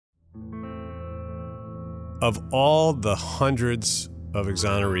Of all the hundreds of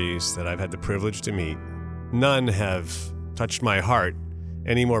exonerees that I've had the privilege to meet, none have touched my heart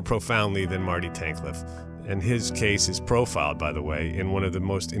any more profoundly than Marty Tankleff. And his case is profiled, by the way, in one of the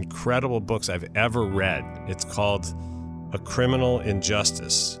most incredible books I've ever read. It's called A Criminal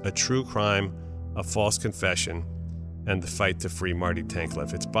Injustice, A True Crime, A False Confession, and the Fight to Free Marty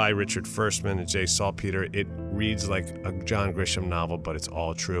Tankleff. It's by Richard Firstman and Jay Saltpeter. It reads like a John Grisham novel, but it's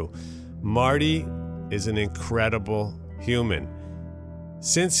all true. Marty is an incredible human.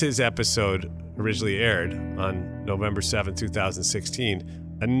 Since his episode originally aired on November 7,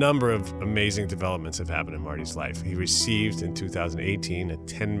 2016, a number of amazing developments have happened in Marty's life. He received in 2018 a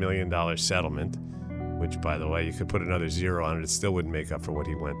 $10 million settlement, which, by the way, you could put another zero on it. It still wouldn't make up for what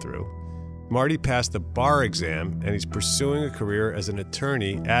he went through. Marty passed the bar exam, and he's pursuing a career as an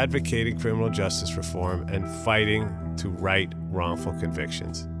attorney advocating criminal justice reform and fighting to right wrongful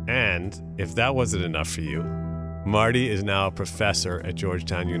convictions. And if that wasn't enough for you, Marty is now a professor at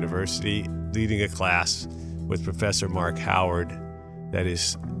Georgetown University, leading a class with Professor Mark Howard that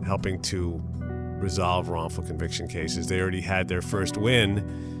is helping to resolve wrongful conviction cases. They already had their first win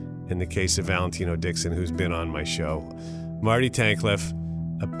in the case of Valentino Dixon, who's been on my show. Marty Tankleff,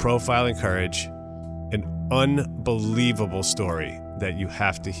 a profile in courage, an unbelievable story that you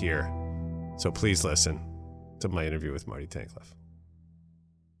have to hear. So please listen to my interview with Marty Tankleff.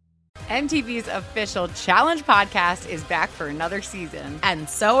 MTV's official Challenge podcast is back for another season. And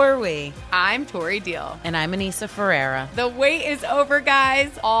so are we. I'm Tori Deal. And I'm Anissa Ferreira. The wait is over,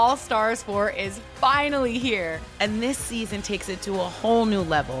 guys. All Stars 4 is finally here. And this season takes it to a whole new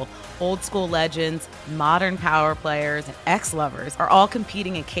level. Old school legends, modern power players, and ex-lovers are all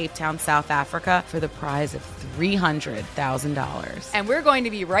competing in Cape Town, South Africa for the prize of $300,000. And we're going to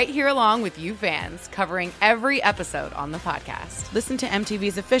be right here along with you fans, covering every episode on the podcast. Listen to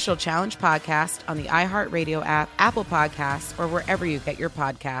MTV's official Challenge podcast on the iHeartRadio app, Apple Podcasts, or wherever you get your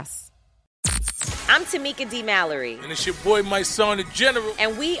podcasts. I'm Tamika D. Mallory. And it's your boy, my son, the General.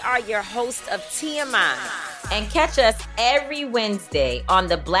 And we are your hosts of TMI. And catch us every Wednesday on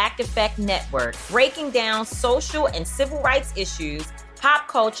the Black Effect Network, breaking down social and civil rights issues, pop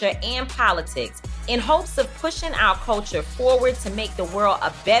culture, and politics in hopes of pushing our culture forward to make the world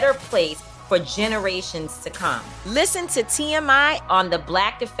a better place for generations to come. Listen to TMI on the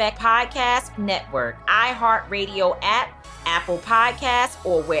Black Effect Podcast Network, iHeartRadio app, Apple Podcasts,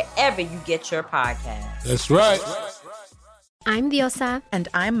 or wherever you get your podcasts. That's right. I'm Diosa. And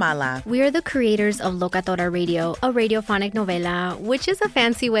I'm Mala. We are the creators of Locatora Radio, a radiophonic novela, which is a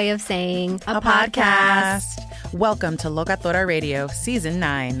fancy way of saying a podcast. Welcome to Locatora Radio, Season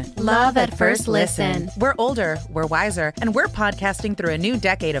 9. Love at first listen. We're older, we're wiser, and we're podcasting through a new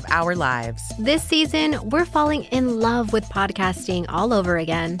decade of our lives. This season, we're falling in love with podcasting all over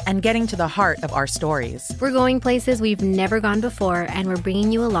again. And getting to the heart of our stories. We're going places we've never gone before, and we're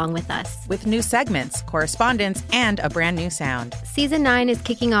bringing you along with us. With new segments, correspondence, and a brand new sound. Season 9 is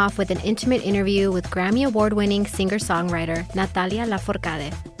kicking off with an intimate interview with Grammy Award-winning singer-songwriter Natalia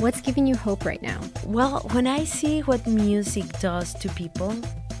Lafourcade. What's giving you hope right now? Well, when I see what music does to people,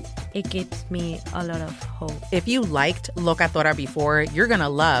 it gives me a lot of hope. If you liked Locatora before, you're going to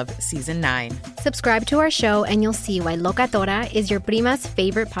love Season 9. Subscribe to our show and you'll see why Locatora is your prima's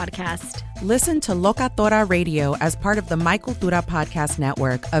favorite podcast. Listen to Locatora Radio as part of the My Cultura Podcast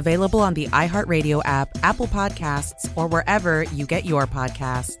Network, available on the iHeartRadio app, Apple Podcasts, or wherever you get your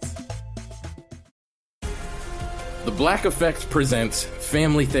podcasts. The Black Effect presents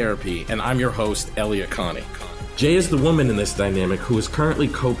Family Therapy, and I'm your host, Elliot Connie. Jay is the woman in this dynamic who is currently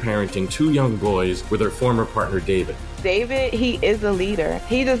co-parenting 2 young boys with her former partner, David. David, he is a leader.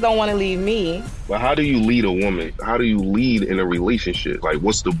 He just don't want to leave me. But how do you lead a woman? How do you lead in a relationship? Like,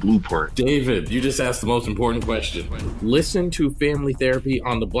 what's the blueprint? David, you just asked the most important question. Listen to Family Therapy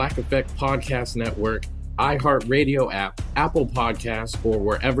on the Black Effect Podcast Network, iHeartRadio app, Apple Podcasts, or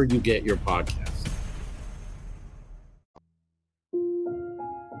wherever you get your podcasts.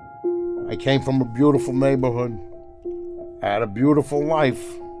 I came from a beautiful neighborhood. I had a beautiful life.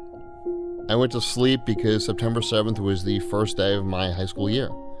 I went to sleep because September 7th was the first day of my high school year.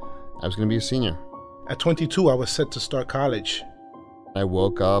 I was going to be a senior. At 22, I was set to start college. I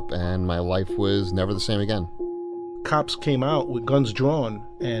woke up and my life was never the same again. Cops came out with guns drawn,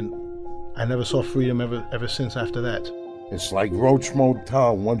 and I never saw freedom ever since after that. It's like Roach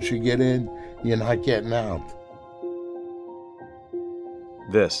Motel. Once you get in, you're not getting out.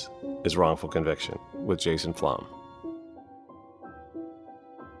 This is Wrongful Conviction with Jason Flom.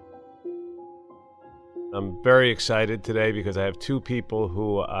 I'm very excited today because I have 2 people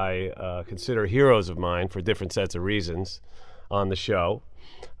who I consider heroes of mine for different sets of reasons on the show.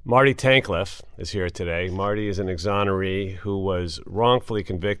 Marty Tankleff is here today. Marty is an exoneree who was wrongfully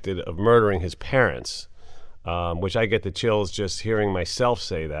convicted of murdering his parents, which I get the chills just hearing myself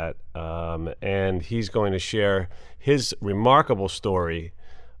say that. And he's going to share his remarkable story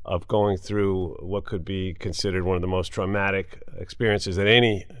of going through what could be considered one of the most traumatic experiences that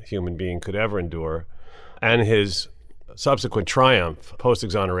any human being could ever endure, and his subsequent triumph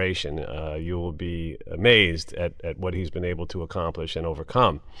post-exoneration. You will be amazed at what he's been able to accomplish and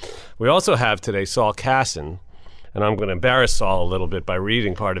overcome. We also have today Saul Casson, and I'm going to embarrass Saul a little bit by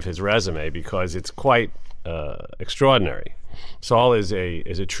reading part of his resume because it's quite extraordinary. Saul is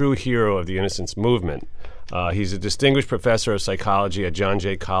a true hero of the Innocence Movement. He's a distinguished professor of psychology at John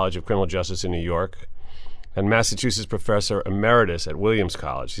Jay College of Criminal Justice in New York and Massachusetts professor emeritus at Williams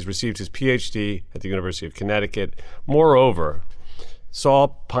College. He's received his PhD at the University of Connecticut. Moreover,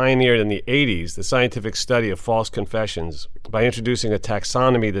 Saul pioneered in the 80s the scientific study of false confessions by introducing a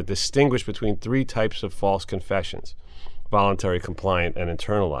taxonomy that distinguished between three types of false confessions: voluntary, compliant, and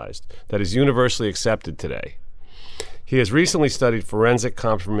internalized, that is universally accepted today. He has recently studied forensic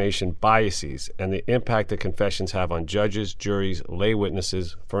confirmation biases and the impact that confessions have on judges, juries, lay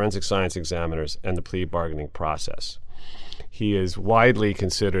witnesses, forensic science examiners, and the plea bargaining process. He is widely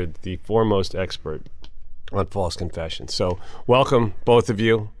considered the foremost expert on false confessions. So welcome, both of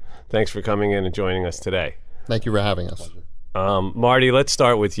you. Thanks for coming in and joining us today. Thank you for having us. Marty, let's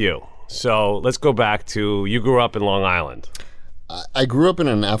start with you. So let's go back to, you grew up in Long Island. I grew up in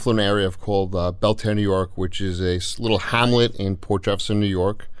an affluent area called Belterre, New York, which is a little hamlet in Port Jefferson, New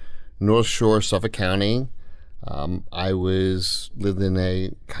York, North Shore, Suffolk County. I lived in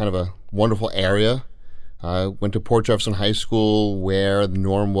a kind of a wonderful area. I went to Port Jefferson High School, where the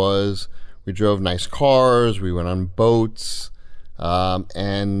norm was we drove nice cars, we went on boats,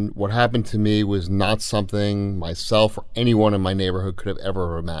 and what happened to me was not something myself or anyone in my neighborhood could have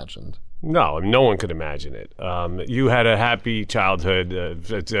ever imagined. No, no one could imagine it. You had a happy childhood.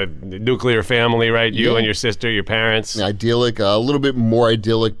 It's a nuclear family, right? You and your sister, your parents. Idyllic, a little bit more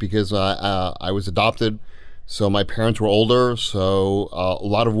idyllic because I was adopted. So my parents were older. So a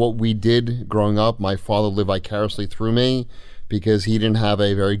lot of what we did growing up, my father lived vicariously through me because he didn't have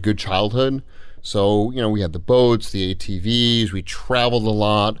a very good childhood. So, we had the boats, the ATVs, we traveled a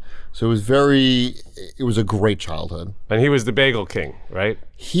lot. So it was a great childhood. And he was the bagel king, right?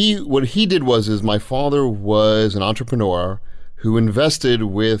 What he did was my father was an entrepreneur who invested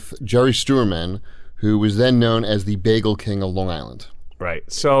with Jerry Stuerman, who was then known as the bagel king of Long Island. Right.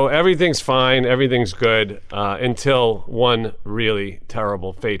 So everything's fine, everything's good, until one really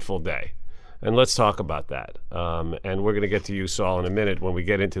terrible, fateful day. And let's talk about that. And we're going to get to you, Saul, in a minute when we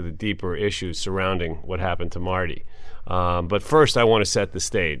get into the deeper issues surrounding what happened to Marty. But first, I want to set the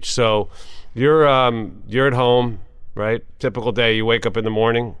stage. So you're at home, right? Typical day. You wake up in the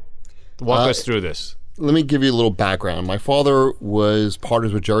morning. Walk us through this. Let me give you a little background. My father was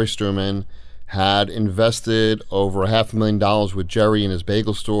partners with Jerry Stuerman, had invested over $500,000 with Jerry in his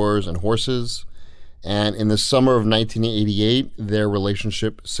bagel stores and horses. And in the summer of 1988, their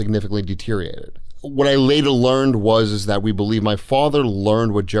relationship significantly deteriorated. What I later learned is that we believe my father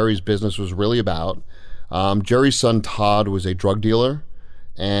learned what Jerry's business was really about. Jerry's son, Todd, was a drug dealer,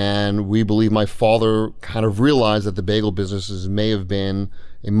 and we believe my father kind of realized that the bagel businesses may have been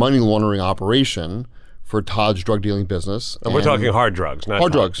a money laundering operation for Todd's drug dealing business. And we're talking hard drugs, not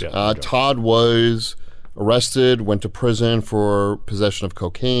hard drugs. Yeah, Todd was arrested, went to prison for possession of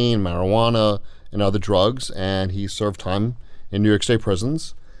cocaine, marijuana, and other drugs, and he served time in New York State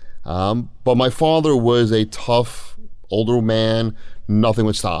prisons. But my father was a tough, older man. Nothing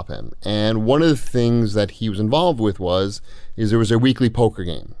would stop him. And one of the things that he was involved with there was a weekly poker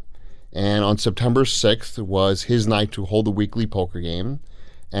game. And on September 6th was his night to hold the weekly poker game.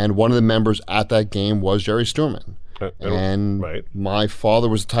 And one of the members at that game was Jerry Stuerman. And right. My father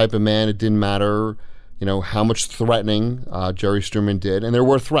was the type of man, it didn't matter, how much threatening Jerry Stuerman did. And there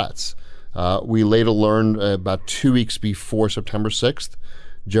were threats. We later learned about 2 weeks before September 6th,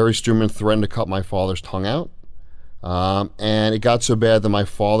 Jerry Stuerman threatened to cut my father's tongue out. And it got so bad that my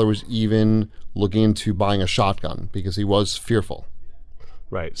father was even looking into buying a shotgun because he was fearful.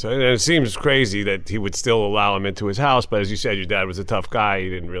 Right. So it seems crazy that he would still allow him into his house. But as you said, your dad was a tough guy. He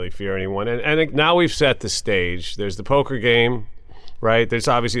didn't really fear anyone. And now we've set the stage. There's the poker game, right? There's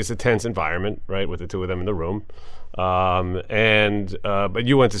obviously it's a tense environment, right, with the two of them in the room. But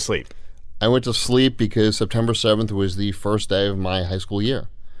you went to sleep. I went to sleep because September 7th was the first day of my high school year.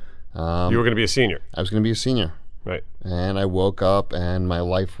 You were going to be a senior. I was going to be a senior. Right. And I woke up and my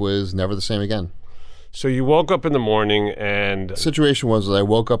life was never the same again. So you woke up in the morning and... The situation was that I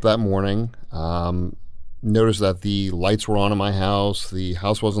woke up that morning. noticed that the lights were on in my house. The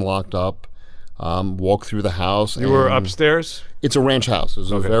house wasn't locked up. Walked through the house. You were upstairs? It's a ranch house.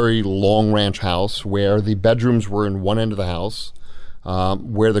 It's a very long ranch house where the bedrooms were in one end of the house.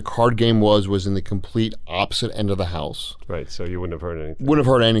 Where the card game was in the complete opposite end of the house. Right, so you wouldn't have heard anything. Wouldn't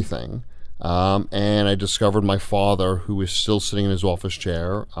have heard anything. And I discovered my father, who was still sitting in his office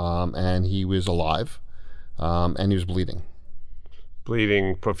chair, and he was alive, and he was bleeding.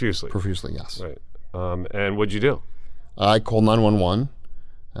 Bleeding profusely? Profusely, yes. Right. And what'd you do? I called 911,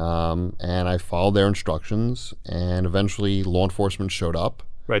 and I followed their instructions, and eventually law enforcement showed up.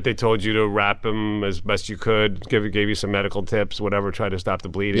 Right, they told you to wrap him as best you could, gave you some medical tips, whatever, try to stop the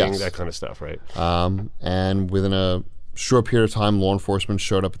bleeding, that kind of stuff, right? And within a short period of time, law enforcement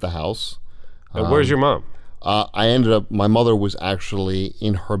showed up at the house. And where's your mom? My mother was actually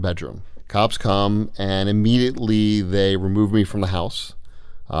in her bedroom. Cops come, and immediately they removed me from the house.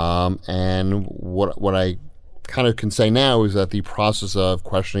 And what I kind of can say now is that the process of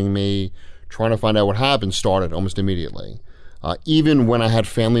questioning me, trying to find out what happened, started almost immediately. Even when I had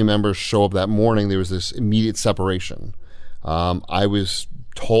family members show up that morning, there was this immediate separation. I was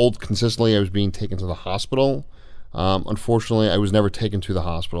told consistently I was being taken to the hospital. Unfortunately, I was never taken to the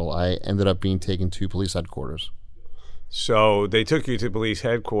hospital. I ended up being taken to police headquarters. So they took you to police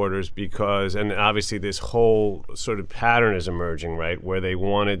headquarters because, and obviously this whole sort of pattern is emerging, right, where they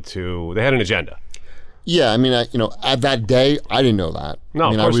had an agenda. Yeah, I mean, at that day, I didn't know that. No, I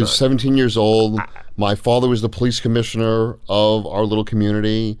mean, of course I was not. 17 years old. My father was the police commissioner of our little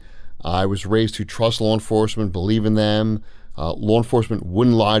community. I was raised to trust law enforcement, believe in them. Law enforcement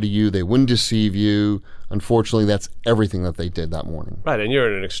wouldn't lie to you. They wouldn't deceive you. Unfortunately, that's everything that they did that morning. Right, and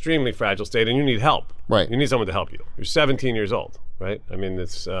you're in an extremely fragile state, and you need help. Right. You need someone to help you. You're 17 years old, right? I mean,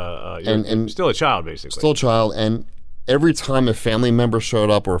 it's you're still a child, basically. Still a child, and every time a family member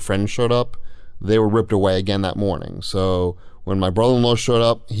showed up or a friend showed up, they were ripped away again that morning. So when my brother-in-law showed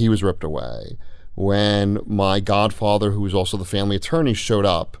up, he was ripped away. When my godfather, who was also the family attorney, showed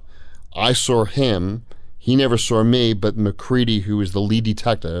up, I saw him. He never saw me, but McCready, who is the lead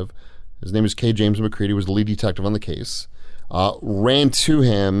detective, his name is K. James McCready, was the lead detective on the case, ran to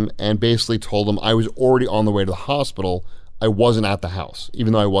him and basically told him I was already on the way to the hospital. I wasn't at the house,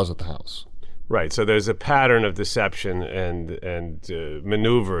 even though I was at the house. Right, so there's a pattern of deception and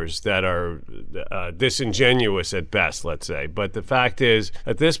maneuvers that are disingenuous at best, let's say. But the fact is,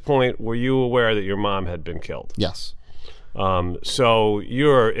 at this point, were you aware that your mom had been killed? Yes. So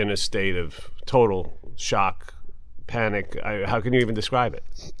you're in a state of total shock, panic. How can you even describe it?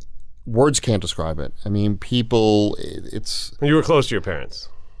 Words can't describe it. I mean, people, it's... You were close to your parents.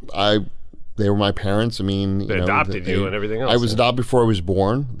 They were my parents. I mean, they adopted you and everything else. I was adopted before I was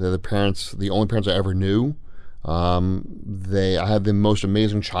born. They're the only parents I ever knew. I had the most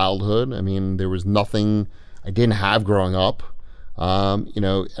amazing childhood. I mean, there was nothing I didn't have growing up.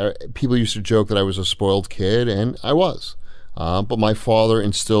 People used to joke that I was a spoiled kid, and I was. But my father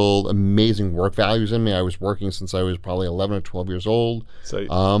instilled amazing work values in me. I was working since I was probably 11 or 12 years old.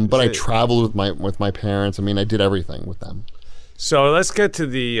 I traveled with my parents. I mean, I did everything with them. So let's get to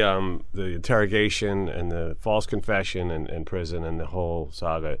the interrogation and the false confession and prison and the whole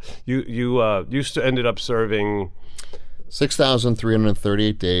saga. You ended up serving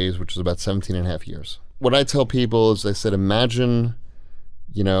 6,338 days, which is about 17 and a half years. What I tell people is, I said, imagine,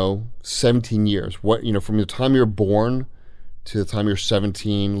 17 years. From the time you're born to the time you're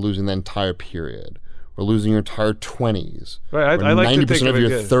 17, losing that entire period, or losing your entire 20s, right? Or I like 90% to think of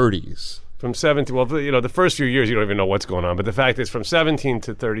your it 30s. From 17, well, the first few years you don't even know what's going on, but the fact is from 17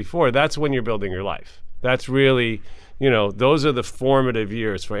 to 34, that's when you're building your life. That's really, those are the formative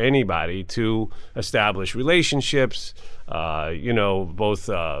years for anybody to establish relationships, both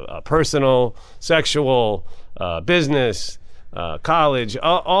personal, sexual, business, college,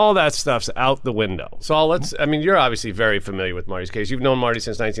 all that stuff's out the window. So you're obviously very familiar with Marty's case. You've known Marty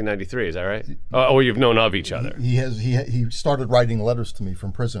since 1993, is that right? Or you've known of each other. He started writing letters to me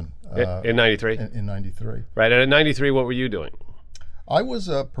from prison. In 93? In 93. Right, and in 93, what were you doing? I was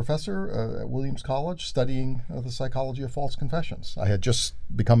a professor at Williams College studying the psychology of false confessions. I had just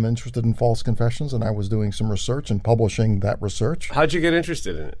become interested in false confessions, and I was doing some research and publishing that research. How'd you get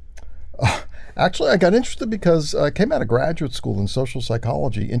interested in it? Actually, I got interested because I came out of graduate school in social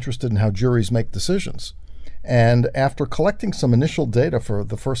psychology, interested in how juries make decisions. And after collecting some initial data for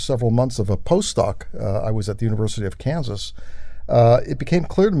the first several months of a postdoc, I was at the University of Kansas, it became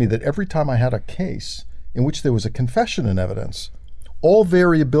clear to me that every time I had a case in which there was a confession in evidence, all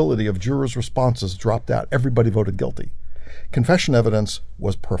variability of jurors' responses dropped out. Everybody voted guilty. Confession evidence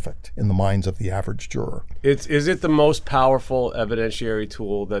was perfect in the minds of the average juror. Is it the most powerful evidentiary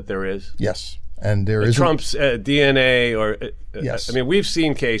tool that there is? Yes, And there is Trump's DNA, or yes. I mean, we've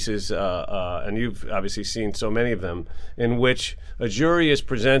seen cases, and you've obviously seen so many of them, in which a jury is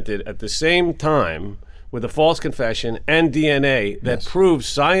presented at the same time with a false confession and DNA that proves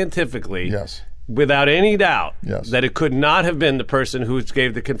scientifically, without any doubt, that it could not have been the person who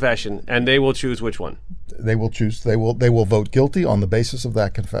gave the confession, and they will choose which one. They will choose. They will vote guilty on the basis of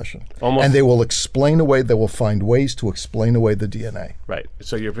that confession, and they will explain away. They will find ways to explain away the DNA. Right.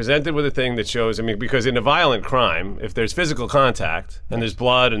 So you're presented with a thing that shows. I mean, because in a violent crime, if there's physical contact and there's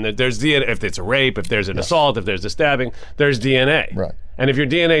blood and there's DNA, if it's a rape, if there's an assault, if there's a stabbing, there's DNA. Right. And if your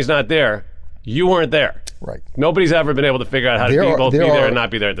DNA is not there, you weren't there. Right. Nobody's ever been able to figure out how to both be there and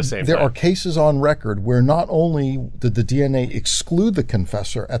not be there at the same time. There are cases on record where not only did the DNA exclude the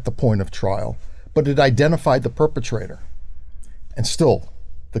confessor at the point of trial, but it identified the perpetrator, and still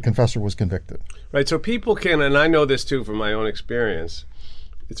the confessor was convicted. Right, so people can, and I know this too from my own experience,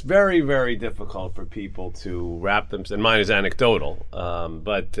 it's very, very difficult for people to wrap them, and mine is anecdotal,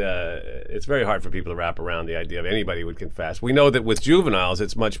 but it's very hard for people to wrap around the idea of anybody would confess. We know that with juveniles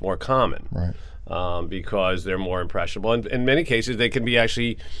it's much more common, because they're more impressionable. And in many cases they can be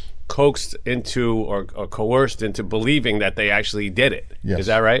actually coaxed into or coerced into believing that they actually did it. Yes. Is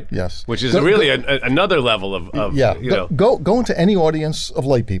that right? Yes. Which is another level of you know. Go into any audience of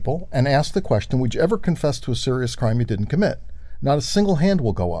lay people and ask the question, would you ever confess to a serious crime you didn't commit? Not a single hand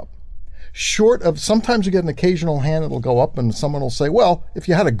will go up. Short of, sometimes you get an occasional hand that'll go up and someone will say, well, if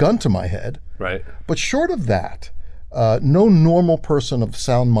you had a gun to my head. Right. But short of that, no normal person of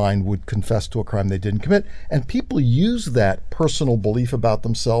sound mind would confess to a crime they didn't commit, and people use that personal belief about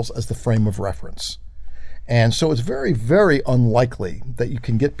themselves as the frame of reference. And so it's very, very unlikely that you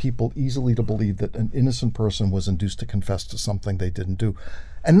can get people easily to believe that an innocent person was induced to confess to something they didn't do.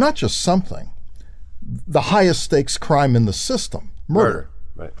 And not just something, the highest stakes crime in the system, murder.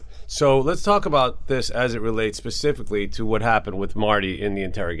 Right. So let's talk about this as it relates specifically to what happened with Marty in the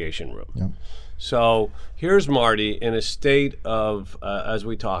interrogation room. Yeah. So here's Marty in a state of, as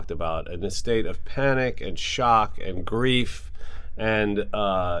we talked about, in a state of panic and shock and grief and,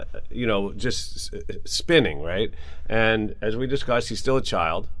 just spinning, right? And as we discussed, he's still a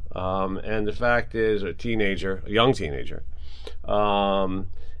child. And the fact is, a young teenager.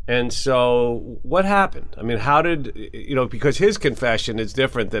 And so what happened? I mean, how did, because his confession is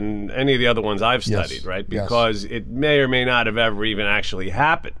different than any of the other ones I've studied, right? Because it may or may not have ever even actually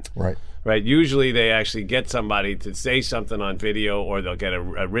happened. Right. Right. Usually they actually get somebody to say something on video, or they'll get a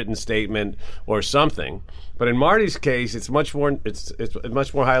written statement or something. But in Marty's case, it's much more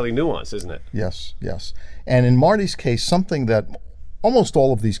highly nuanced, isn't it? Yes. And in Marty's case, something that almost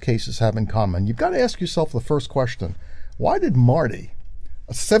all of these cases have in common, you've got to ask yourself the first question: why did Marty,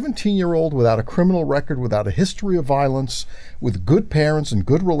 a 17-year-old without a criminal record, without a history of violence, with good parents and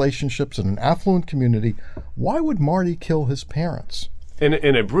good relationships in an affluent community, why would Marty kill his parents?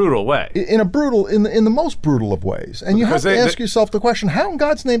 In a brutal way. In the most brutal of ways. And you have to ask yourself the question, how in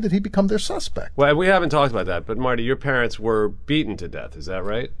God's name did he become their suspect? Well, we haven't talked about that, but Marty, your parents were beaten to death, is that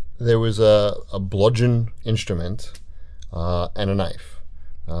right? There was a bludgeon instrument and a knife.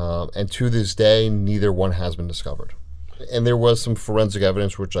 And to this day, neither one has been discovered. And there was some forensic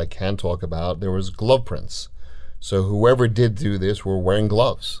evidence, which I can talk about. There was glove prints. So whoever did do this were wearing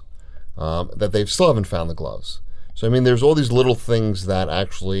gloves. That they still haven't found the gloves. So, I mean, there's all these little things that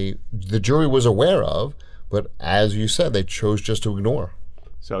actually the jury was aware of, but as you said, they chose just to ignore.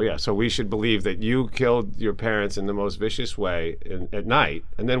 So we should believe that you killed your parents in the most vicious way at night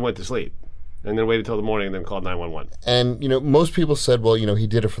and then went to sleep and then waited till the morning and then called 911. And, most people said, well, he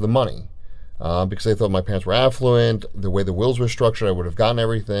did it for the money because they thought my parents were affluent. The way the wills were structured, I would have gotten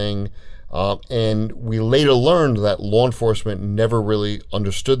everything. And we later learned that law enforcement never really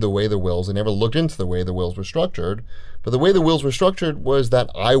understood the way the wills. They never looked into the way the wills were structured. But the way the wills were structured was that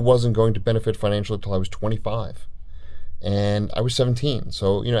I wasn't going to benefit financially until I was 25. And I was 17.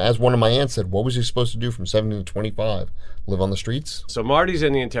 So, as one of my aunts said, what was he supposed to do from 17 to 25? Live on the streets? So Marty's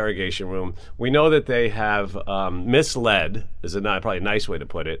in the interrogation room. We know that they have misled, is probably a nice way to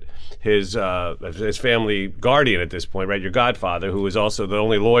put it, his family guardian at this point, right? Your godfather, who was also the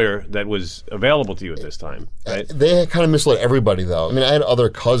only lawyer that was available to you at this time, right? They kind of misled everybody, though. I mean, I had other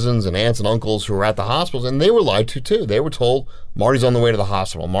cousins and aunts and uncles who were at the hospitals, and they were lied to, too. They were told, Marty's on the way to the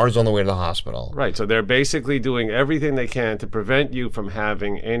hospital. Marty's on the way to the hospital. Right. So they're basically doing everything they can to prevent you from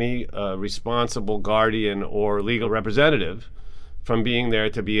having any responsible guardian or legal representative from being there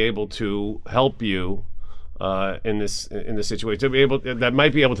to be able to help you in this situation, that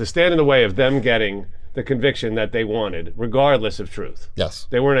might be able to stand in the way of them getting the conviction that they wanted, regardless of truth. Yes.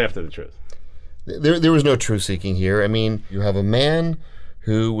 They weren't after the truth. There was no truth seeking here. I mean, you have a man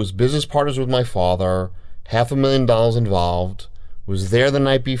who was business partners with my father, $500,000 involved, was there the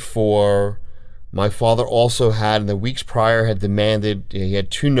night before. My father also had, in the weeks prior, had demanded, he had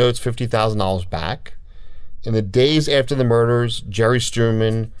 2 notes, $50,000 back. In the days after the murders, Jerry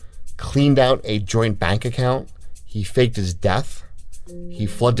Struman cleaned out a joint bank account. He faked his death. He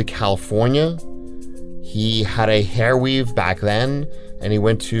fled to California. He had a hair weave back then, and he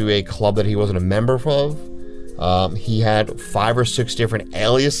went to a club that he wasn't a member of. He had 5 or 6 different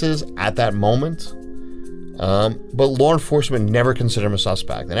aliases at that moment. But law enforcement never considered him a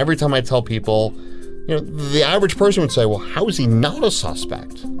suspect. And every time I tell people, the average person would say, well, how is he not a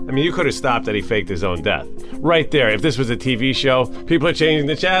suspect? I mean, you could have stopped that he faked his own death. Right there. If this was a TV show, people are changing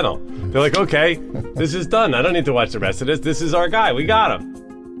the channel. They're like, okay, this is done. I don't need to watch the rest of this. This is our guy. We got him.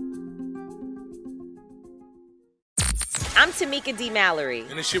 I'm Tamika D. Mallory.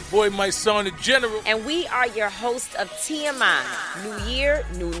 And it's your boy, my son, the General. And we are your hosts of TMI. New year,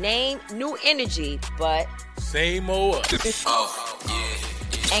 new name, new energy, but same old us. Oh,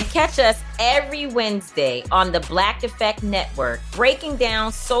 yeah. And catch us every Wednesday on the Black Effect Network, breaking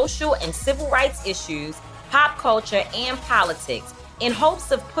down social and civil rights issues, pop culture, and politics in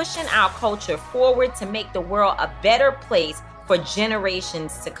hopes of pushing our culture forward to make the world a better place for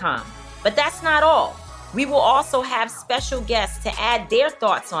generations to come. But that's not all. We will also have special guests to add their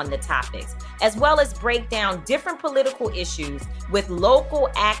thoughts on the topics, as well as break down different political issues with local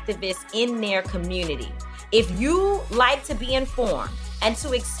activists in their community. If you like to be informed and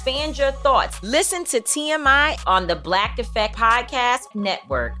to expand your thoughts, listen to TMI on the Black Effect Podcast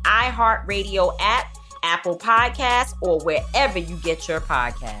Network, iHeartRadio app, Apple Podcasts, or wherever you get your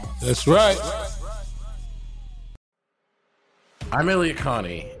podcasts. That's right. I'm Elliot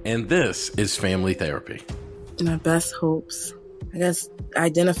Connie, and this is Family Therapy. My best hopes, I guess,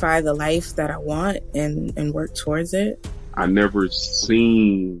 identify the life that I want and work towards it. I never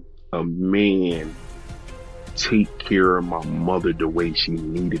seen a man take care of my mother the way she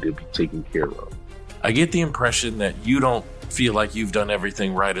needed to be taken care of. I get the impression that you don't feel like you've done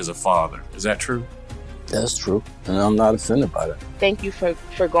everything right as a father. Is that true? That's true, and I'm not offended by that. Thank you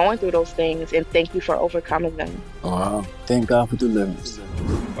for going through those things, and thank you for overcoming them. Wow. Thank God for deliverance.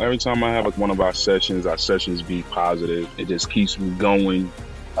 Every time I have one of our sessions be positive. It just keeps me going.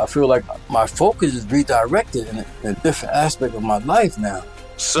 I feel like my focus is redirected in a different aspect of my life now.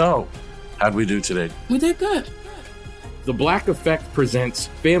 So, how'd we do today? We did good. The Black Effect presents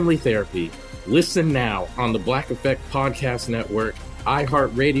Family Therapy. Listen now on the Black Effect Podcast Network,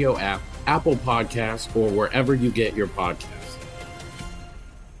 iHeartRadio app, Apple Podcasts, or wherever you get your podcasts.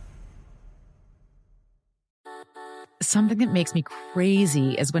 Something that makes me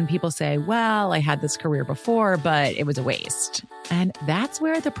crazy is when people say, well, I had this career before, but it was a waste. And that's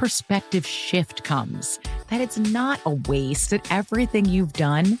where the perspective shift comes, that it's not a waste, that everything you've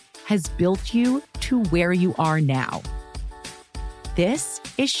done has built you to where you are now. This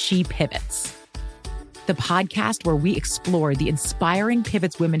is She Pivots, the podcast where we explore the inspiring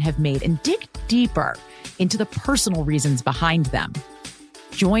pivots women have made and dig deeper into the personal reasons behind them.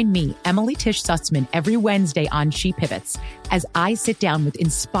 Join me, Emily Tish Sussman, every Wednesday on She Pivots as I sit down with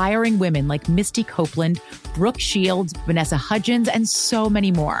inspiring women like Misty Copeland, Brooke Shields, Vanessa Hudgens, and so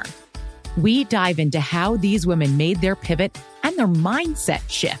many more. We dive into how these women made their pivot and their mindset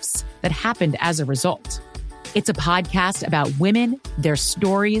shifts that happened as a result. It's a podcast about women, their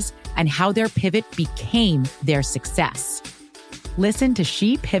stories, and how their pivot became their success. Listen to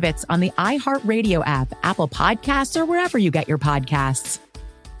She Pivots on the iHeartRadio app, Apple Podcasts, or wherever you get your podcasts.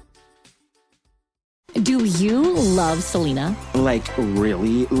 Do you love Selena? Like,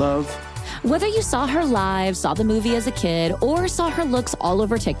 really love? Whether you saw her live, saw the movie as a kid, or saw her looks all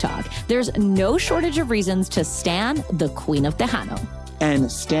over TikTok, there's no shortage of reasons to stan the Queen of Tejano. And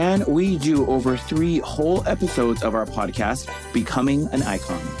Stan, we do over 3 whole episodes of our podcast, Becoming an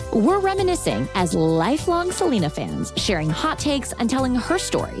Icon. We're reminiscing as lifelong Selena fans, sharing hot takes and telling her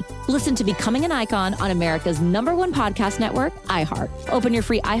story. Listen to Becoming an Icon on America's #1 podcast network, iHeart. Open your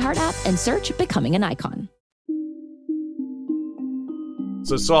free iHeart app and search Becoming an Icon.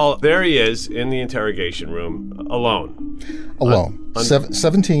 So Saul, there he is in the interrogation room, alone. Alone.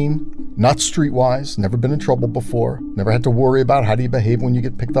 17, not streetwise, never been in trouble before, never had to worry about how do you behave when you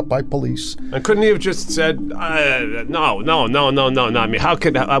get picked up by police. And couldn't he have just said, no. I mean, how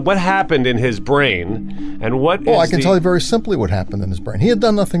could, what happened in his brain, and what I can tell you very simply what happened in his brain. He had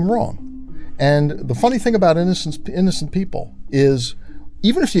done nothing wrong. And the funny thing about innocent people is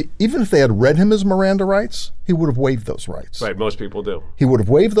even if they had read him his Miranda rights, he would have waived those rights. Right, most people do. He would have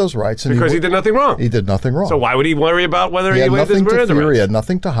waived those rights. And because he did nothing wrong. He did nothing wrong. So why would he worry about whether he waived his Miranda rights? He had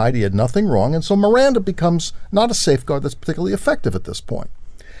nothing to hide. He had nothing wrong. And so Miranda becomes not a safeguard that's particularly effective at this point.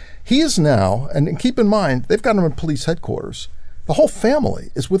 He is now, and keep in mind, they've got him in police headquarters. The whole family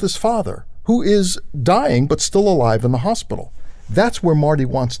is with his father, who is dying but still alive in the hospital. That's where Marty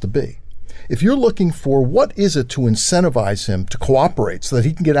wants to be. If you're looking for what is it to incentivize him to cooperate so that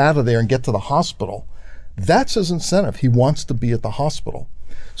he can get out of there and get to the hospital, that's his incentive. He wants to be at the hospital.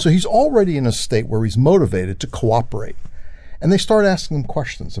 So he's already in a state where he's motivated to cooperate. And they start asking him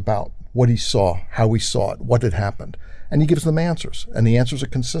questions about what he saw, how he saw it, what had happened. And he gives them answers, and the answers are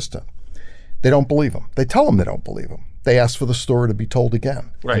consistent. They don't believe him. They tell him they don't believe him. They ask for the story to be told again.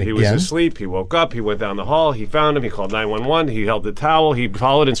 Right, he was asleep, he woke up, he went down the hall, he found him, he called 911, he held the towel, he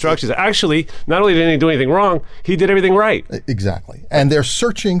followed instructions. Actually, not only did he do anything wrong, he did everything right. Exactly. And they're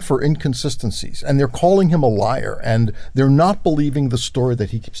searching for inconsistencies, and they're calling him a liar, and they're not believing the story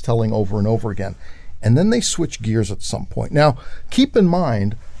that he keeps telling over and over again. And then they switch gears at some point. Now, keep in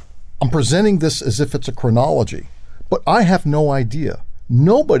mind, I'm presenting this as if it's a chronology, but I have no idea.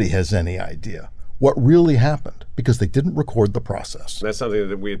 Nobody has any idea what really happened because they didn't record the process. That's something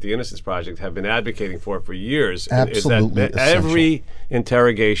that we at the Innocence Project have been advocating for years. Absolutely is that every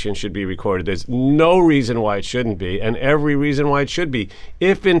interrogation should be recorded. There's no reason why it shouldn't be, and every reason why it should be,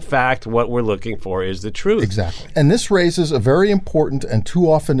 if in fact what we're looking for is the truth. Exactly. And this raises a very important and too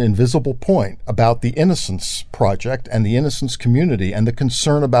often invisible point about the Innocence Project and the innocence community and the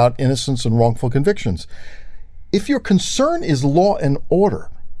concern about innocence and wrongful convictions. If your concern is law and order,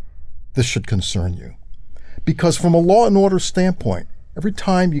 this should concern you. Because from a law and order standpoint, every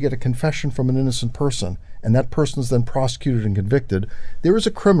time you get a confession from an innocent person and that person is then prosecuted and convicted, there is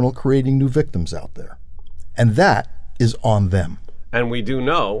a criminal creating new victims out there. And that is on them. And we do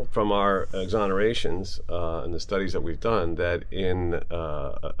know from our exonerations and the studies that we've done that in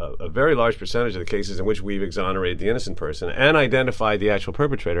a very large percentage of the cases in which we've exonerated the innocent person and identified the actual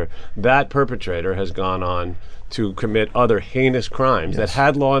perpetrator, that perpetrator has gone on to commit other heinous crimes that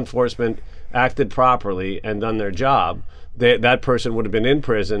had law enforcement acted properly and done their job, that person would have been in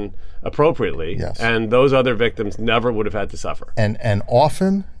prison appropriately, and those other victims never would have had to suffer. And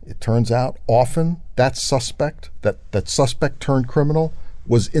often, it turns out, that suspect, that suspect turned criminal,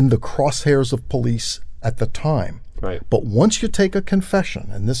 was in the crosshairs of police at the time. Right. But once you take a confession,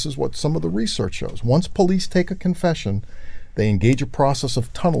 and this is what some of the research shows, once police take a confession, they engage a process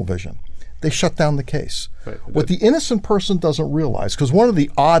of tunnel vision. They shut down the case. Right. What the innocent person doesn't realize, because one of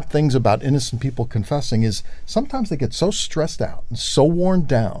the odd things about innocent people confessing is sometimes they get so stressed out and so worn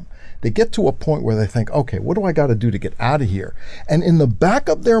down, they get to a point where they think, okay, what do I got to do to get out of here? And in the back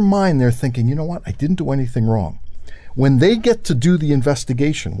of their mind, they're thinking, you know what, I didn't do anything wrong. When they get to do the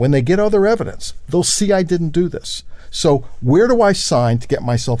investigation, when they get other evidence, they'll see I didn't do this. So where do I sign to get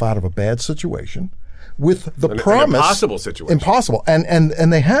myself out of a bad situation? With the promise, an impossible situation. Impossible. And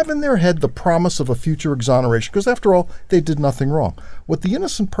they have in their head the promise of a future exoneration, because after all, they did nothing wrong. What the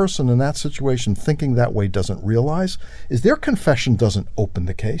innocent person in that situation thinking that way doesn't realize is their confession doesn't open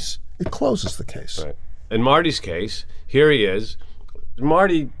the case. It closes the case. Right. In Marty's case, here he is.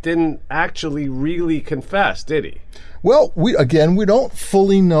 Marty didn't actually really confess, did he? Well, we don't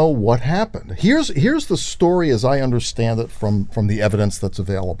fully know what happened. Here's the story as I understand it from the evidence that's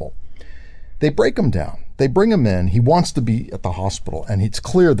available. They break him down. They bring him in. He wants to be at the hospital, and it's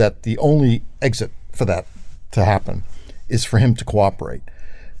clear that the only exit for that to happen is for him to cooperate.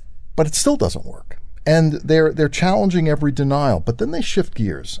 But it still doesn't work. And they're challenging every denial. But then they shift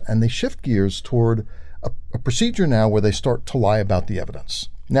gears, and they shift gears toward a procedure now where they start to lie about the evidence.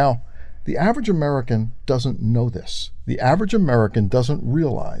 Now, the average American doesn't know this. The average American doesn't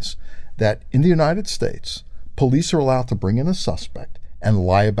realize that in the United States, police are allowed to bring in a suspect and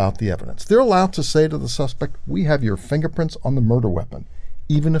lie about the evidence. They're allowed to say to the suspect, we have your fingerprints on the murder weapon,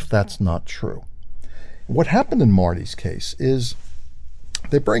 even if that's not true. What happened in Marty's case is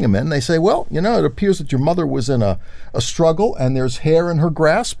they bring him in, they say, well, it appears that your mother was in a struggle and there's hair in her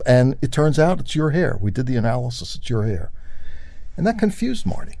grasp, and it turns out it's your hair. We did the analysis, it's your hair. And that confused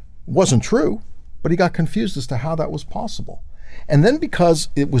Marty. It wasn't true, but he got confused as to how that was possible. And then because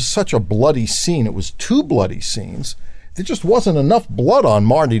it was such a bloody scene, it was two bloody scenes, there just wasn't enough blood on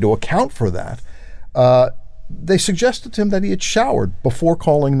Marty to account for that. They suggested to him that he had showered before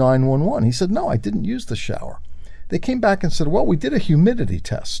calling 911. He said, no, I didn't use the shower. They came back and said, well, we did a humidity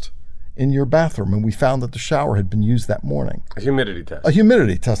test in your bathroom, and we found that the shower had been used that morning. A humidity test? A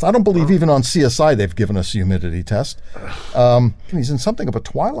humidity test. I don't believe even on CSI they've given us a humidity test. He's in something of a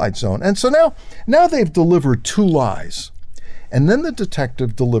twilight zone. And so now they've delivered two lies. And then the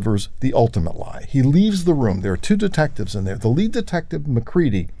detective delivers the ultimate lie. He leaves the room. There are two detectives in there. The lead detective,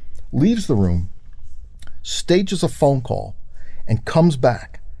 McCready, leaves the room, stages a phone call, and comes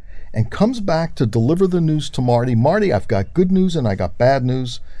back to deliver the news to Marty. Marty, I've got good news and I got bad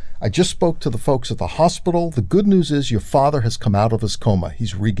news. I just spoke to the folks at the hospital. The good news is your father has come out of his coma.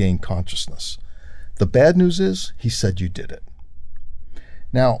 He's regained consciousness. The bad news is he said you did it.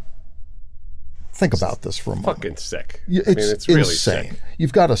 Now, think about this for a moment. Fucking sick. It's really insane. sick.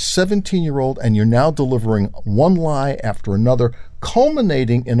 You've got a 17-year-old and you're now delivering one lie after another,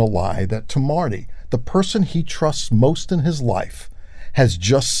 culminating in a lie that to Marty, the person he trusts most in his life, has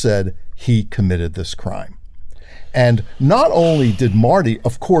just said he committed this crime. And not only did Marty,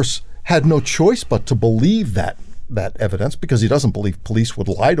 of course, had no choice but to believe that evidence, because he doesn't believe police would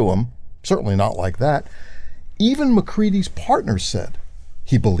lie to him, certainly not like that. Even McCready's partner said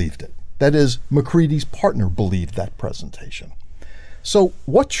he believed it. That is, McCready's partner believed that presentation. So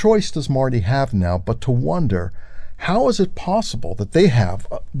what choice does Marty have now but to wonder, how is it possible that they have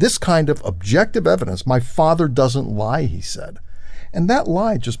this kind of objective evidence? My father doesn't lie, he said. And that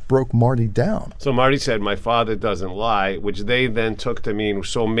lie just broke Marty down. So Marty said, my father doesn't lie, which they then took to mean,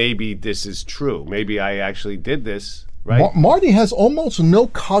 so maybe this is true. Maybe I actually did this, right? Marty has almost no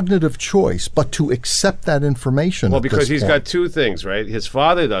cognitive choice but to accept that information. Well, because he's got two things, right? His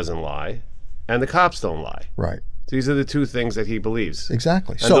father doesn't lie, and the cops don't lie. Right. These are the two things that he believes.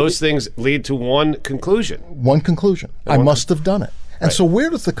 Exactly. And those things lead to one conclusion. One conclusion. I must have done it. And right. So where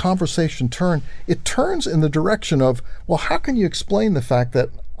does the conversation turn? It turns in the direction of, well, how can you explain the fact that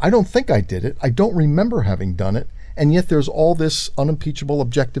I don't think I did it, I don't remember having done it, and yet there's all this unimpeachable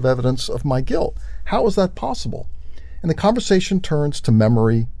objective evidence of my guilt? How is that possible? And the conversation turns to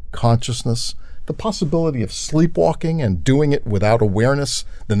memory, consciousness, the possibility of sleepwalking and doing it without awareness,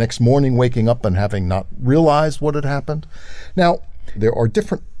 the next morning waking up and having not realized what had happened. Now, there are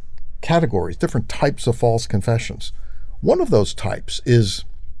different categories, different types of false confessions. One of those types is,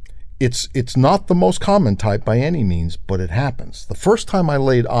 it's not the most common type by any means, but it happens. The first time I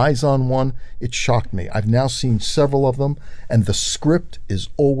laid eyes on one, it shocked me. I've now seen several of them, and the script is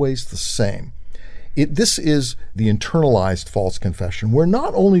always the same. This is the internalized false confession, where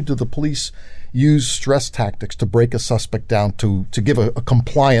not only do the police use stress tactics to break a suspect down to give a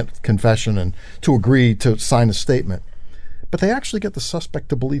compliant confession and to agree to sign a statement, but they actually get the suspect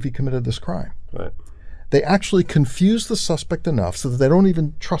to believe he committed this crime. Right. They actually confuse the suspect enough so that they don't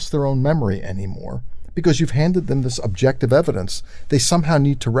even trust their own memory anymore, because you've handed them this objective evidence. They somehow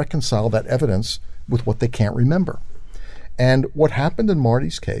need to reconcile that evidence with what they can't remember. And what happened in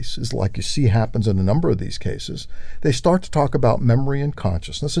Marty's case is, like you see happens in a number of these cases, they start to talk about memory and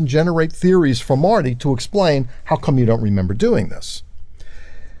consciousness and generate theories from Marty to explain how come you don't remember doing this.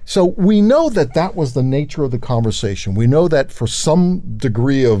 So we know that that was the nature of the conversation. We know that for some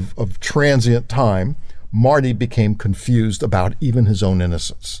degree of transient time, Marty became confused about even his own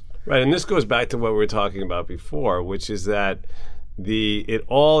innocence. Right, and this goes back to what we were talking about before, which is that it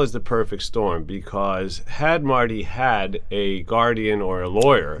all is the perfect storm, because had Marty had a guardian or a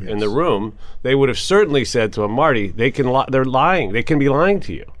lawyer in the room, they would have certainly said to him, Marty, they're lying. They can be lying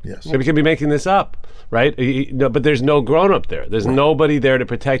to you. Yes. They can be making this up, right? But there's no grown-up there. There's nobody there to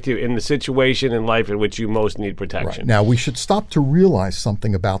protect you in the situation in life in which you most need protection. Right. Now, we should stop to realize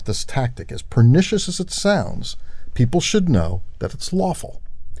something about this tactic. As pernicious as it sounds, people should know that it's lawful.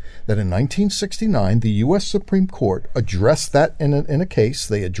 That in 1969, the U.S. Supreme Court addressed that in a case.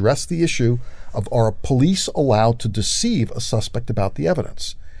 They addressed the issue of, are police allowed to deceive a suspect about the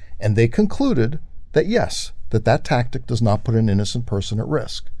evidence? And they concluded that yes, that tactic does not put an innocent person at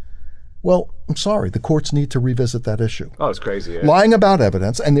risk. Well, I'm sorry, the courts need to revisit that issue. Oh, it's crazy. Yeah. Lying about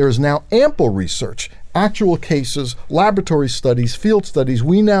evidence, and there is now ample research, actual cases, laboratory studies, field studies.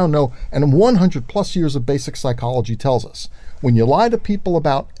 We now know, and 100 plus years of basic psychology tells us, when you lie to people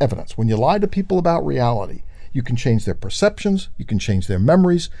about evidence, when you lie to people about reality, you can change their perceptions, you can change their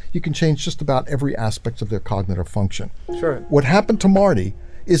memories, you can change just about every aspect of their cognitive function. Sure. What happened to Marty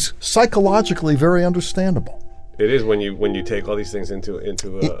is psychologically very understandable. It is when you take all these things into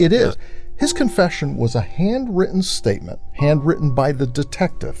it is. His confession was a handwritten statement, handwritten by the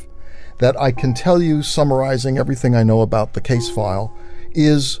detective, that I can tell you, summarizing everything I know about the case file,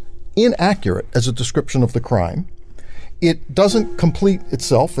 is inaccurate as a description of the crime. It doesn't complete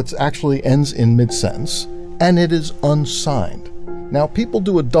itself. It actually ends in mid-sentence, and it is unsigned. Now, people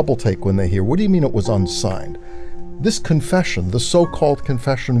do a double take when they hear, what do you mean it was unsigned? This confession, the so-called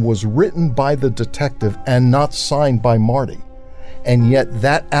confession, was written by the detective and not signed by Marty. And yet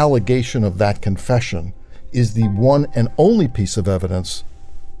that allegation of that confession is the one and only piece of evidence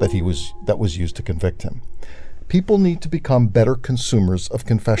that was used to convict him. People need to become better consumers of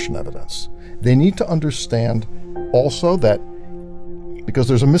confession evidence. They need to understand also that, because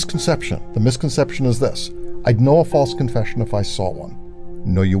there's a misconception. The misconception is this: I'd know a false confession if I saw one.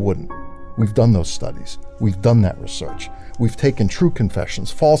 No, you wouldn't. We've done those studies. We've done that research. We've taken true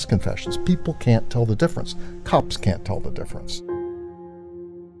confessions, false confessions. People can't tell the difference. Cops can't tell the difference.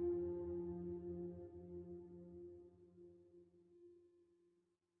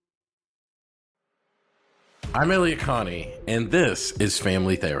 I'm Elliot Connie, and this is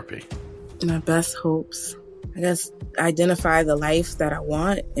Family Therapy. My best hopes, I guess, identify the life that I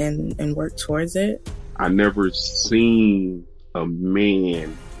want and work towards it. I never seen a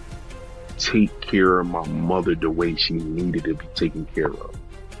man take care of my mother the way she needed to be taken care of.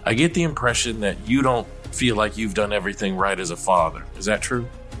 I get the impression that you don't feel like you've done everything right as a father. Is that true?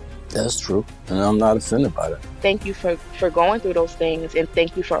 That's true, and I'm not offended by that. Thank you for going through those things, and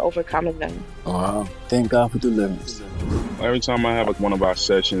thank you for overcoming them. Wow. Thank God for deliverance. Every time I have one of our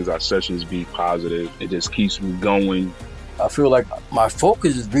sessions be positive. It just keeps me going. I feel like my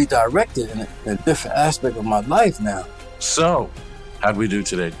focus is redirected in a different aspect of my life now. So, how'd we do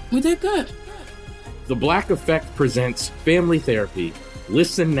today? We did good. The Black Effect presents Family Therapy.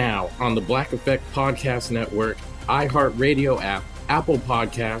 Listen now on the Black Effect Podcast Network, iHeartRadio app, Apple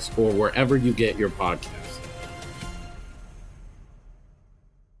Podcasts, or wherever you get your podcasts.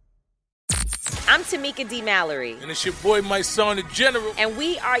 I'm Tamika D. Mallory. And it's your boy, my son, the General. And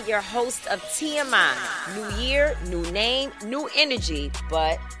we are your hosts of TMI. New year, new name, new energy,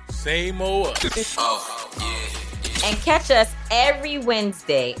 but same old us. Oh, yeah. And catch us every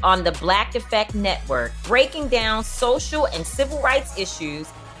Wednesday on the Black Effect Network, breaking down social and civil rights issues,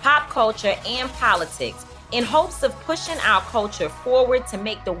 pop culture, and politics, in hopes of pushing our culture forward to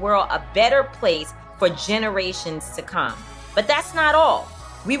make the world a better place for generations to come. But that's not all.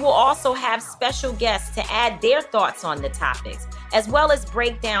 We will also have special guests to add their thoughts on the topics, as well as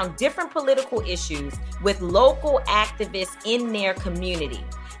break down different political issues with local activists in their community.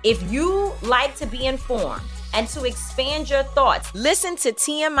 If you like to be informed and to expand your thoughts, listen to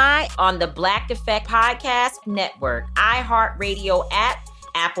TMI on the Black Effect Podcast Network, iHeartRadio app,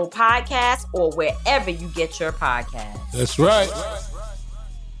 Apple Podcasts, or wherever you get your podcasts. That's right.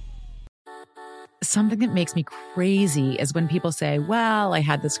 Something that makes me crazy is when people say, well, I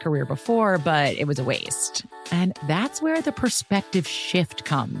had this career before, but it was a waste. And that's where the perspective shift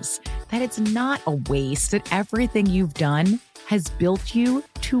comes, that it's not a waste, that everything you've done has built you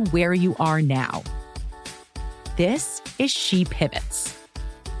to where you are now. This is She Pivots,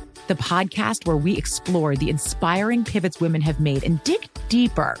 the podcast where we explore the inspiring pivots women have made and dig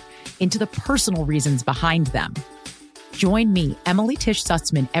deeper into the personal reasons behind them. Join me, Emily Tish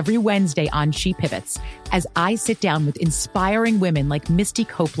Sussman, every Wednesday on She Pivots as I sit down with inspiring women like Misty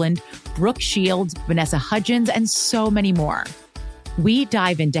Copeland, Brooke Shields, Vanessa Hudgens, and so many more. We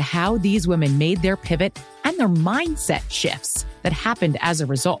dive into how these women made their pivot and their mindset shifts that happened as a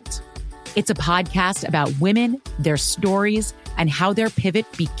result. It's a podcast about women, their stories, and how their pivot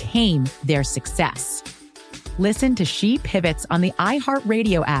became their success. Listen to She Pivots on the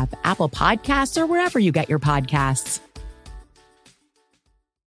iHeartRadio app, Apple Podcasts, or wherever you get your podcasts.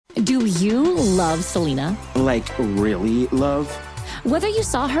 Do you love Selena? Like, really love? Whether you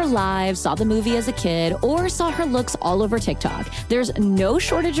saw her live, saw the movie as a kid, or saw her looks all over TikTok, there's no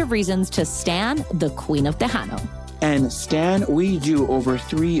shortage of reasons to stan the Queen of Tejano. And Stan, we do over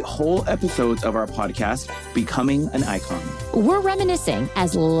 3 whole episodes of our podcast, Becoming an Icon. We're reminiscing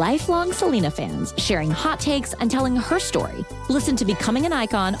as lifelong Selena fans, sharing hot takes and telling her story. Listen to Becoming an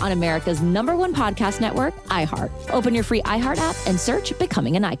Icon on America's #1 podcast network, iHeart. Open your free iHeart app and search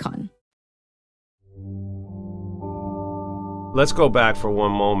Becoming an Icon. Let's go back for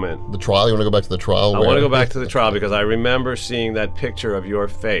one moment. The trial? You want to go back to the trial? I want to go back to the trial because I remember seeing that picture of your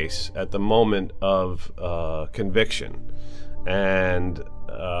face at the moment of conviction. And,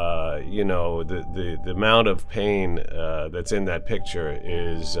 the amount of pain that's in that picture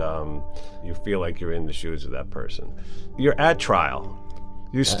is you feel like you're in the shoes of that person. You're at trial.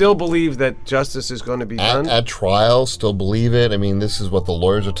 You still believe that justice is going to be done? At trial, still believe it. I mean, this is what the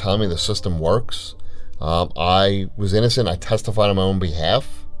lawyers are telling me. The system works. I was innocent. I testified on my own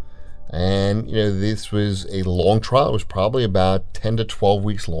behalf. And, this was a long trial. It was probably about 10 to 12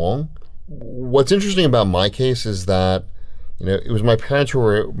 weeks long. What's interesting about my case is that, it was my parents who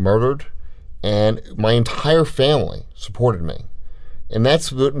were murdered, and my entire family supported me. And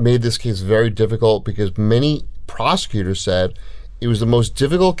that's what made this case very difficult, because many prosecutors said it was the most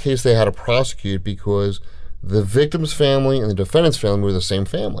difficult case they had to prosecute because the victim's family and the defendant's family were the same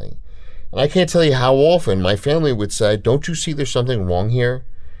family. And I can't tell you how often my family would say, don't you see there's something wrong here?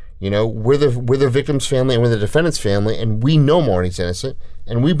 We're the victim's family and we're the defendant's family, and we know Marty's innocent,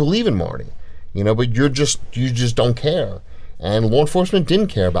 and we believe in Marty. But you just don't care. And law enforcement didn't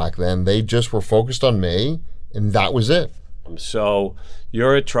care back then. They just were focused on me, and that was it. So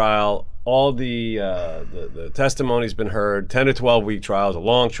you're at trial. All the testimony's been heard. 10 to 12 week trials, a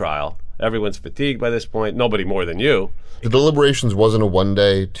long trial. Everyone's fatigued by this point. Nobody more than you. The deliberations wasn't a 1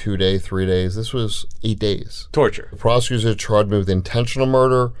 day, 2 day, 3 days. This was 8 days. Torture. The prosecutors had charged me with intentional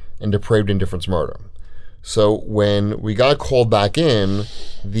murder and depraved indifference murder. So when we got called back in,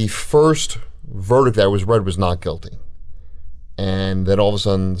 the first verdict that was read was not guilty. And then all of a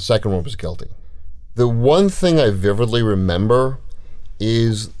sudden, the second one was guilty. The one thing I vividly remember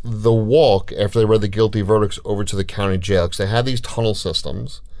is the walk after they read the guilty verdicts over to the county jail, because they had these tunnel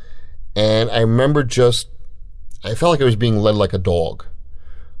systems. And I remember I felt like I was being led like a dog,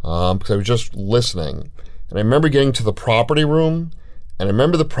 because I was just listening. And I remember getting to the property room, and I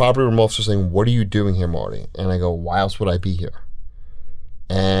remember the property room officer saying, "What are you doing here, Marty?" And I go, "Why else would I be here?"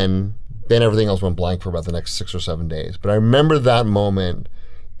 And then everything else went blank for about the next 6 or 7 days. But I remember that moment,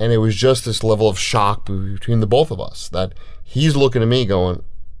 and it was just this level of shock between the both of us, that he's looking at me going,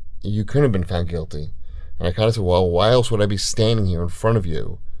 "You couldn't have been found guilty." And I kind of said, "Well, why else would I be standing here in front of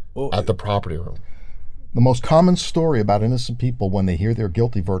you at the property room?" The most common story about innocent people when they hear their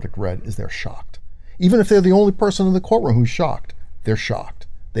guilty verdict read is they're shocked. Even if they're the only person in the courtroom who's shocked, they're shocked.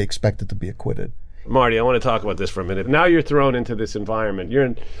 They expect it to be acquitted. Marty, I want to talk about this for a minute. Now you're thrown into this environment. You're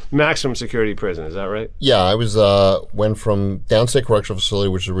in maximum security prison, is that right? Yeah, I went from Downstate Correctional Facility,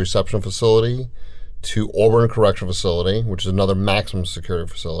 which is a reception facility, to Auburn Correctional Facility, which is another maximum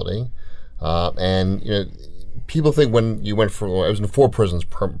security facility. People think when you went I was in 4 prisons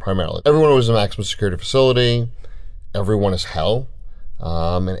primarily. Everyone was a maximum security facility. Everyone is hell.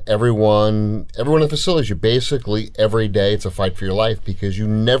 And everyone in the facilities, you basically, every day it's a fight for your life, because you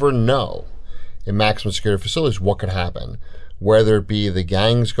never know in maximum security facilities what could happen. Whether it be the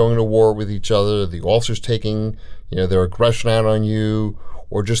gangs going to war with each other, the officers taking their aggression out on you,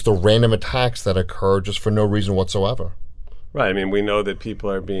 or just the random attacks that occur just for no reason whatsoever. Right. I mean, we know that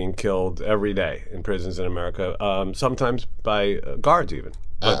people are being killed every day in prisons in America, sometimes by guards even.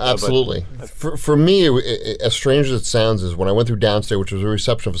 Absolutely. For me, as strange as it sounds, is when I went through Downstate, which was a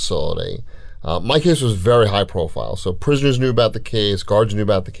reception facility, my case was very high profile. So prisoners knew about the case, guards knew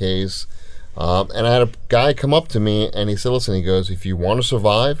about the case. And I had a guy come up to me and he said, "Listen," he goes, "if you want to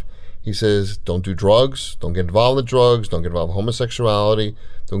survive," he says, "don't do drugs, don't get involved in drugs, don't get involved in homosexuality,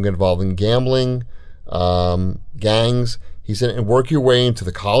 don't get involved in gambling, gangs." He said, "and work your way into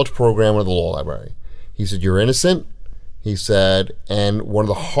the college program or the law library." He said, "You're innocent." He said, "and one of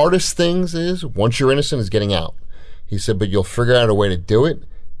the hardest things is, once you're innocent, is getting out." He said, "but you'll figure out a way to do it,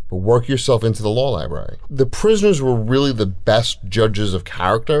 but work yourself into the law library." The prisoners were really the best judges of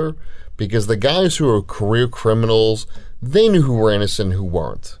character, because the guys who were career criminals, they knew who were innocent and who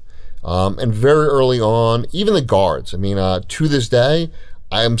weren't. And very early on, even the guards, to this day,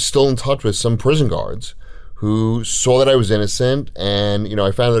 I am still in touch with some prison guards who saw that I was innocent. And, I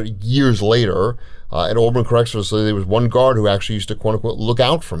found out years later at Auburn Correctional Facility, there was one guard who actually used to, quote unquote, look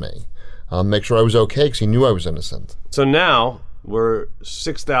out for me, make sure I was okay, because he knew I was innocent. So now we're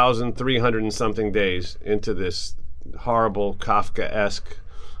 6,300 and something days into this horrible Kafkaesque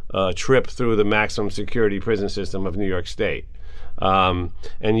trip through the maximum security prison system of New York State. And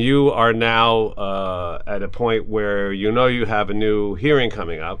you are now at a point where you have a new hearing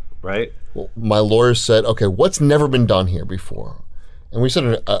coming up, right? Well, my lawyer said, "Okay, what's never been done here before?" And we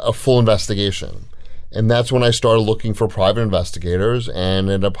said a full investigation. And that's when I started looking for private investigators and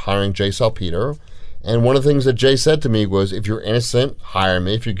ended up hiring Jay Salpeter. And one of the things that Jay said to me was, "If you're innocent, hire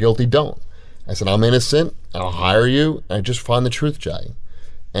me. If you're guilty, don't." I said, "I'm innocent. I'll hire you. And just find the truth, Jay."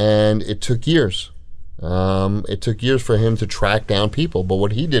 And it took years. It took years for him to track down people. But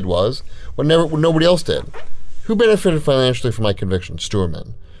what he did was what nobody else did. Who benefited financially from my conviction?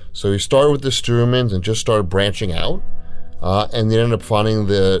 Stewardmen. So he started with the Stewardmans and just started branching out. And they ended up finding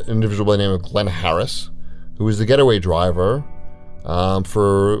the individual by the name of Glenn Harris, who was the getaway driver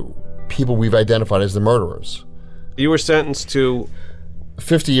for people we've identified as the murderers. You were sentenced to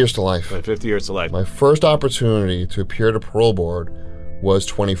 50 years to life. 50 years to life. My first opportunity to appear at a parole board was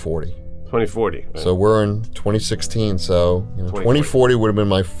 2040. 2040. Right. So we're in 2016. So 2040 would have been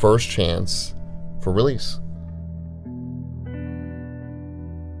my first chance for release.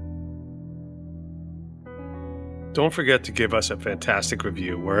 Don't forget to give us a fantastic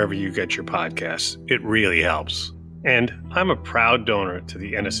review wherever you get your podcasts. It really helps. And I'm a proud donor to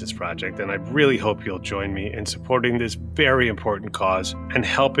the Innocence Project, and I really hope you'll join me in supporting this very important cause and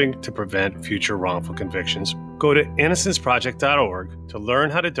helping to prevent future wrongful convictions. Go to innocenceproject.org to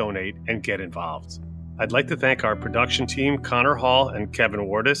learn how to donate and get involved. I'd like to thank our production team, Connor Hall and Kevin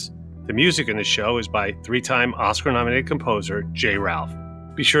Wardis. The music in the show is by three-time Oscar-nominated composer Jay Ralph.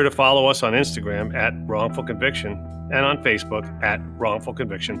 Be sure to follow us on Instagram at Wrongful Conviction and on Facebook at Wrongful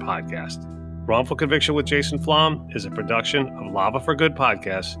Conviction Podcast. Wrongful Conviction with Jason Flom is a production of Lava for Good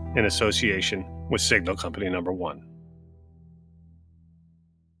Podcasts in association with Signal Company Number 1.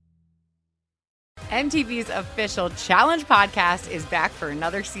 MTV's official Challenge podcast is back for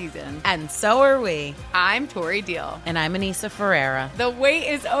another season. And so are we. I'm Tori Deal. And I'm Anissa Ferreira. The wait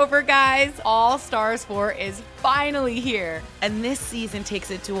is over, guys. All Stars 4 is finally here. And this season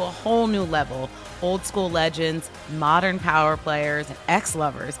takes it to a whole new level. Old school legends, modern power players, and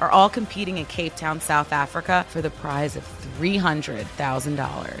ex-lovers are all competing in Cape Town, South Africa for the prize of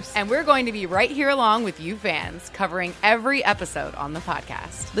 $300,000. And we're going to be right here along with you fans, covering every episode on the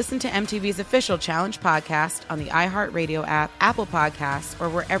podcast. Listen to MTV's official Challenge podcast on the iHeartRadio app, Apple Podcasts, or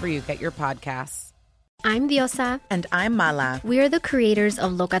wherever you get your podcasts. I'm Diosa. And I'm Mala. We are the creators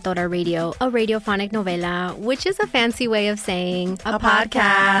of Locatora Radio, a radiophonic novela, which is a fancy way of saying a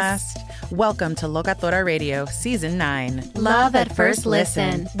podcast. Welcome to Locatora Radio, Season 9. Love at first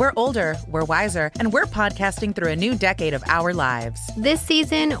listen. We're older, we're wiser, and we're podcasting through a new decade of our lives. This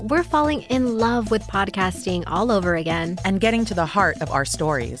season, we're falling in love with podcasting all over again. And getting to the heart of our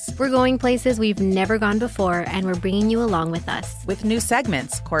stories. We're going places we've never gone before, and we're bringing you along with us. With new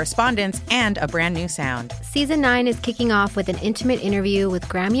segments, correspondence, and a brand new sound. Season 9 is kicking off with an intimate interview with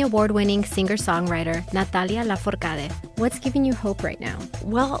Grammy Award-winning singer-songwriter Natalia Lafourcade. What's giving you hope right now?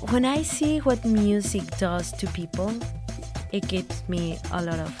 Well, when I see what music does to people, it gives me a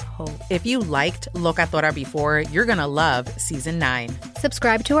lot of hope. If you liked Locatora before, you're going to love Season 9.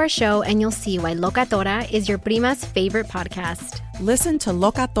 Subscribe to our show and you'll see why Locatora is your prima's favorite podcast. Listen to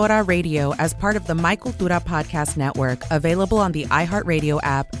Locatora Radio as part of the My Cultura Podcast Network, available on the iHeartRadio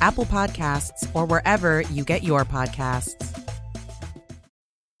app, Apple Podcasts, or wherever you get your podcasts.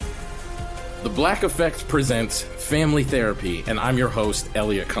 The Black Effect presents Family Therapy, and I'm your host,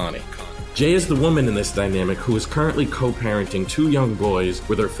 Elliot Connie. Jay is the woman in this dynamic who is currently co-parenting 2 young boys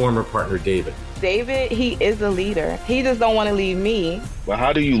with her former partner, David. David, he is a leader. He just don't want to leave me. But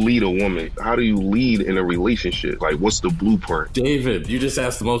how do you lead a woman? How do you lead in a relationship? Like, what's the blueprint? David, you just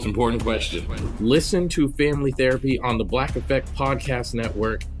asked the most important question. Listen to Family Therapy on the Black Effect Podcast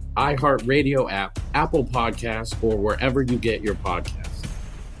Network, iHeartRadio app, Apple Podcasts, or wherever you get your podcasts.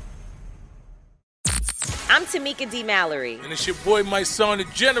 I'm Tamika D. Mallory. And it's your boy, my son, the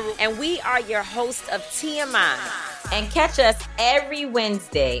General. And we are your hosts of TMI. And catch us every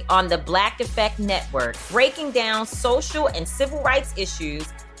Wednesday on the Black Effect Network, breaking down social and civil rights issues,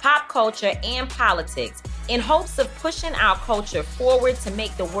 pop culture, and politics in hopes of pushing our culture forward to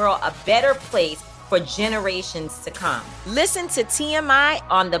make the world a better place for generations to come. Listen to TMI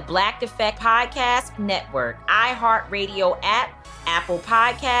on the Black Effect Podcast Network, iHeartRadio app, Apple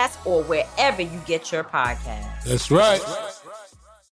Podcasts, or wherever you get your podcasts. That's right.